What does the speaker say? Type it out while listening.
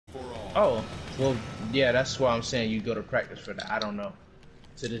Oh, well, yeah, that's why I'm saying you go to practice for that. I don't know.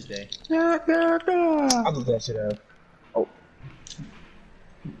 To this day. I'll do that shit up. Oh.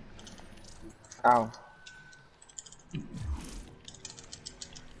 Ow.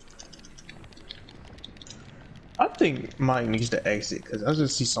 I think Mike needs to exit because I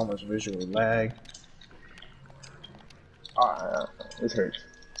just see so much visual lag. This hurts.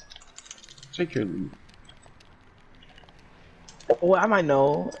 Take your leave. Well, I might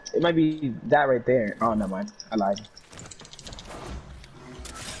know. It might be that right there. Oh, never mind. I lied.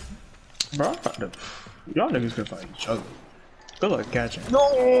 Bro, y'all niggas can fight each other. Good luck catching. No!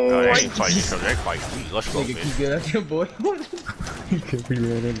 No, they ain't fighting each other. They fight me. Let's go, Nigga, man. keep good at your boy. You can't be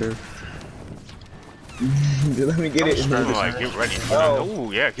right in there. Let me get it. I'm like, get ready for that.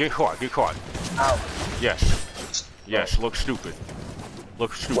 Ooh, yeah, get caught, get caught. Ow. Yes. Yes, look stupid.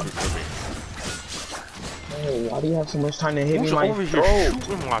 Look stupid for me. Hey, why do you have so much time to hit Who's me in my over here throat?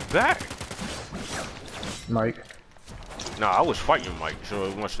 shooting my back? Mike. Nah, I was fighting Mike, so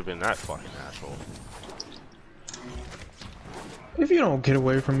it must have been that fucking asshole. If you don't get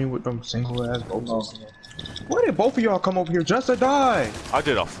away from me with them single ass bolts, why did both of y'all come over here just to die? I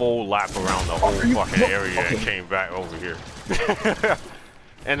did a full lap around the whole fucking area and came back over here.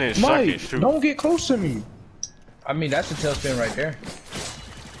 And then Mike, seconds too. don't get close to me. I mean, that's a tailspin right there.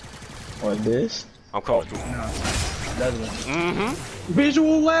 What, this? I'm coming through. Doesn't it? Mm-hmm.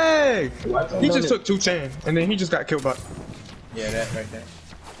 Visual lag. He just took 210 and then he just got killed by. Yeah, that right there.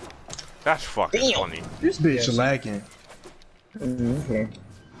 That's fucking funny. This bitch lagging. Okay.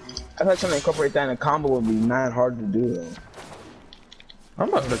 I thought trying to incorporate that in a combo would be not hard to do though. I'm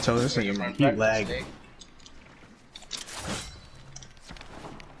about to tell this nigga, man, he lagging.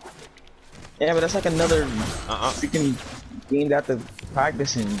 Yeah, but that's like another freaking game that to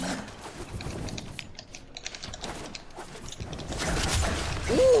practicing.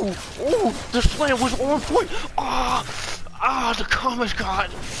 Ooh, ooh, the slam was on point. The commerce god.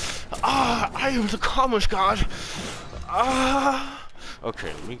 I am the commerce god.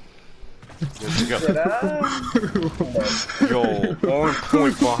 Okay, let me get together. Yo, on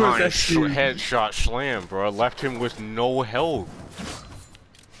point behind headshot slam, bro. Left him with no health.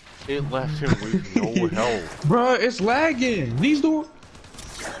 It left him with no health. Bruh, it's lagging. These doors.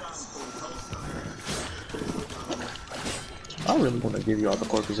 I really want to give y'all the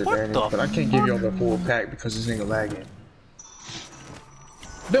corpus advantage, but I can't give y'all the full pack because this nigga lagging.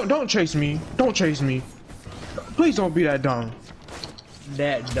 Don't chase me. Don't chase me. Please don't be that dumb.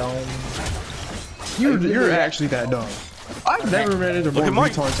 That dome. You're actually that dumb. I've never ran into more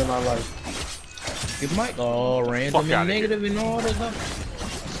retards in my life. It might all random and negative and all that stuff.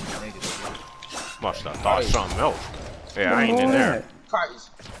 Must have thought something else. Yeah, I ain't in there.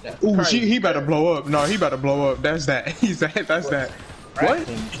 Ooh, he better blow up. No, he better blow up. That's that. He's that. That's that. What?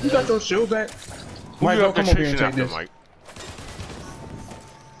 You got your shield back? Mike, don't come over here and take this. Mike?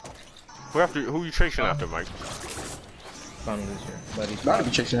 Who you chasing after, Mike? Gotta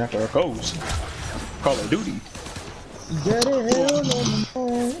be chasing after a ghost. Call of Duty.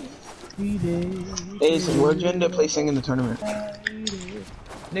 Hey, so where'd you end up placing in the tournament?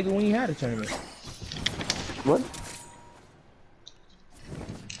 Nigga, when you had a tournament. What?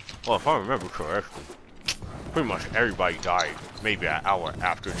 Well, if I remember correctly, pretty much everybody died maybe an hour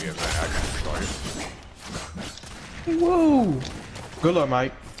after the event actually started. Whoa! Good luck,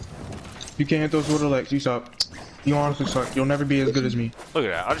 Mike. You can't hit those water legs. You suck. You honestly suck. You'll never be as good as me. Look at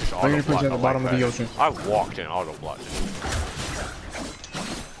that. I just I'm gonna put you at the bottom of the ocean. I walked in auto blocked.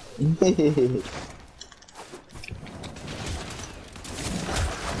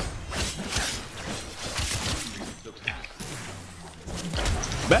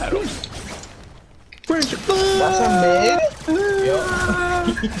 Battle. Friendship. That's a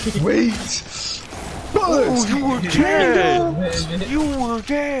mid? Wait. Oh, you were dead. You were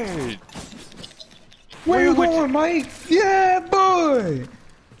dead. Where you going, Mike? Yeah, boy.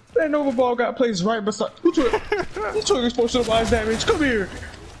 That Nova Ball got placed right beside. Who took explosive damage? Come here.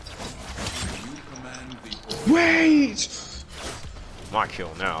 Wait. My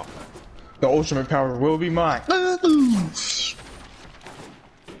kill now. The ultimate power will be mine.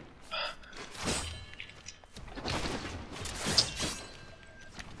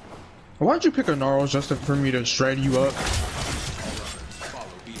 Why'd you pick a Gnarls just for me to shred you up?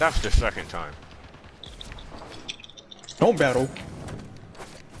 That's the second time. Don't battle.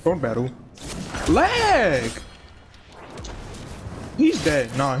 Don't battle. Lag! He's dead.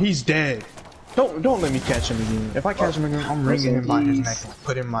 Nah, he's dead. Don't let me catch him again. If I catch him again, I'm wringing him by his neck and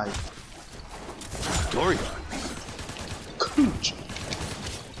put him my Glory. cooch.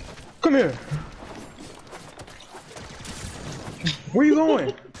 Come here. Where you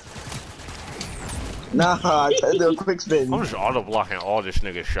going? Nah, I tried to do a quick spin. I'm just auto blocking all this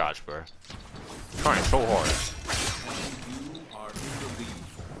nigga's shots, bro. Trying so hard.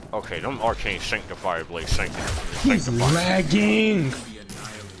 Okay, them arcane sanctifier blades He's lagging.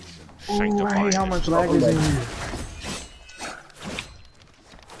 Oh, I hate how much lag is in here.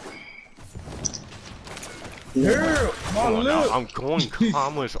 Yeah, I'm going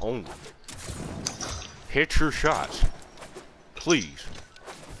commas only. Hit your shots, please.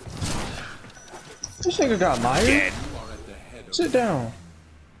 This nigga got mired. Dead. Sit down.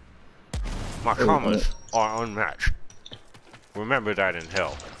 My commas are unmatched. Remember that in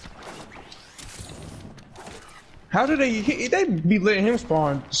hell. How do they be letting him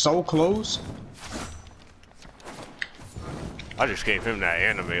spawn so close? I just gave him that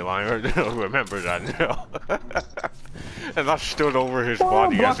anime line. Remember that in hell. And I stood over his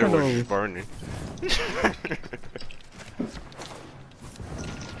body as it was burning.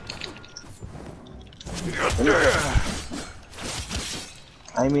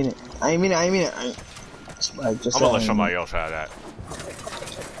 I mean it. I'm gonna let somebody else have that.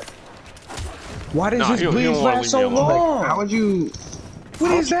 Why does his bleeds last so long? Like, how would you?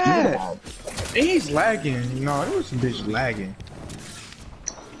 What is that? He's lagging. No, it was some bitch lagging.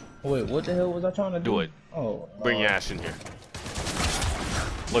 Wait, what the hell was I trying to do? Do it. Oh. Bring your ass in here.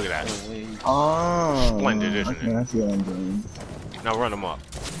 Look at that. Oh. Splendid, isn't it? I see what I'm doing. Now run him up.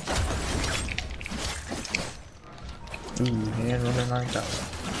 Ooh, man, running 9,000.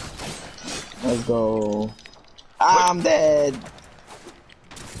 Let's go. I'm dead.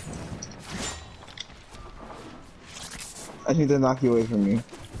 I need to knock you away from me.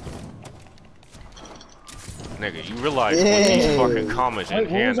 Nigga, you realize with these fucking commas in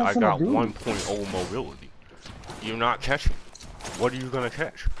hand, I got 1.0 mobility. You're not catching. What are you gonna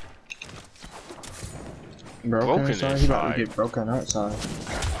catch? Broken inside? He about to get broken outside.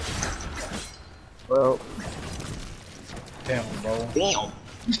 Well. Damn, bro. Damn.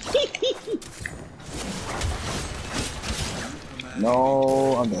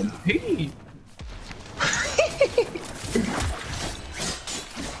 No, I'm dead. Hey.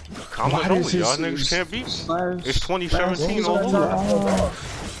 Commas only, y'all niggas can't beat me. It's 2017 all over.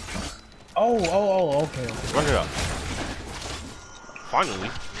 Oh, okay. Run it up. Finally,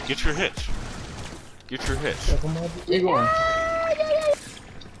 get your hits. Get your hits. Where you going?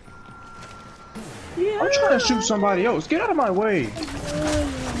 I'm trying to shoot somebody else. Get out of my way.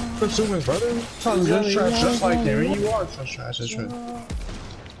 Consumers, brother. Trying to just like them. And you are trash.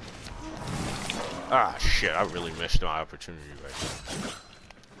 Ah, shit. I really missed my opportunity right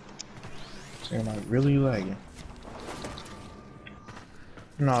now. Am I really lagging?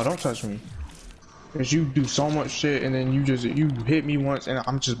 No, don't touch me. Cause you do so much shit and then you hit me once and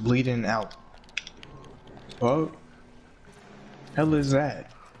I'm just bleeding out. What? Hell is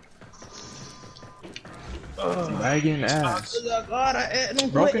that? Lagging ass.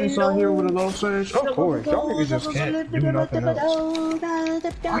 Broken inside here with a low surge? Of course, y'all niggas just can't do nothing else.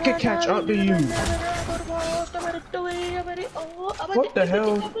 I can catch up to you. What the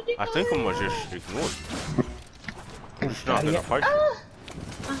hell? I think I'm gonna just ignore you. It's not gonna fight you.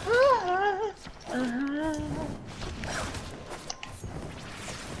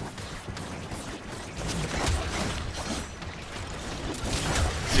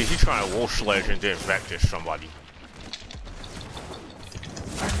 See, he's trying to wolf sledge and then vector somebody.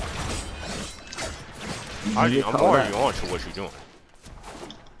 I'm already on to what you're doing.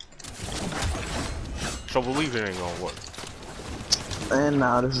 So believe it ain't gonna work. And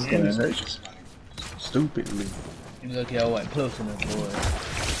now this is gonna hurt. Stupidly. Look, y'all went close enough, boy.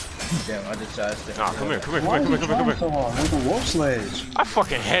 Damn, I decided to. Nah, come here. So hard with a wolf sledge. I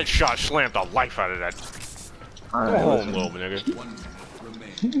fucking headshot slammed the life out of that. Go home, little nigga.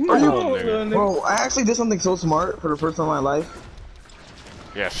 Go home, nigga. Bro, I actually did something so smart for the first time in my life.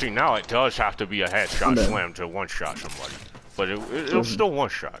 Yeah, see, now it does have to be a headshot slam to one-shot somebody. But it'll still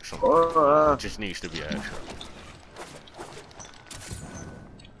one-shot somebody. It just needs to be a headshot.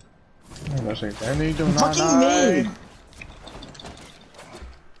 I'm gonna say that need to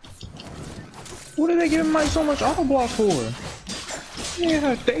What are they giving Mike so much auto block for?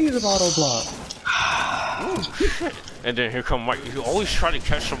 Yeah, days of auto block. Oh, shit. And then here come Mike. You always try to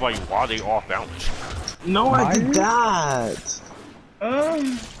catch somebody while they off balance. No, I did that.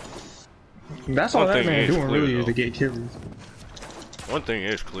 That's all that man doing really is to get kills. One thing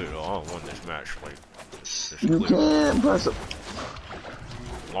is clear though, I don't won this match. Like, you can't press it.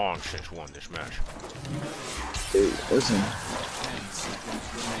 Long since won this match. Hey, listen.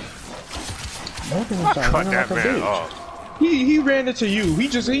 Cut that man up. He ran into you. He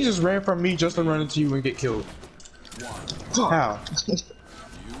just ran from me just to run into you and get killed. How?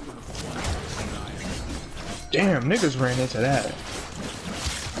 Damn, niggas ran into that.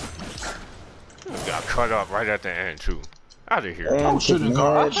 Got cut up right at the end too. Out of here. I shouldn't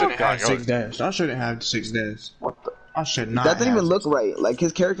have had yo. 6 dash. I shouldn't have 6 dash. What the? I should not. That didn't have even look 6 right. Like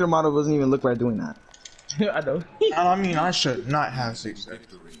his character model doesn't even look right doing that. I know. I mean, I should not have 6 dash.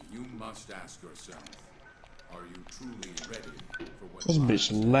 Victory, you must ask yourself, are you truly ready for what This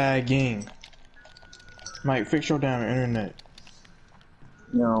bitch lagging. Mike, fix your damn internet.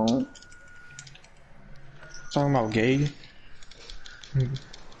 No. Talking about gay.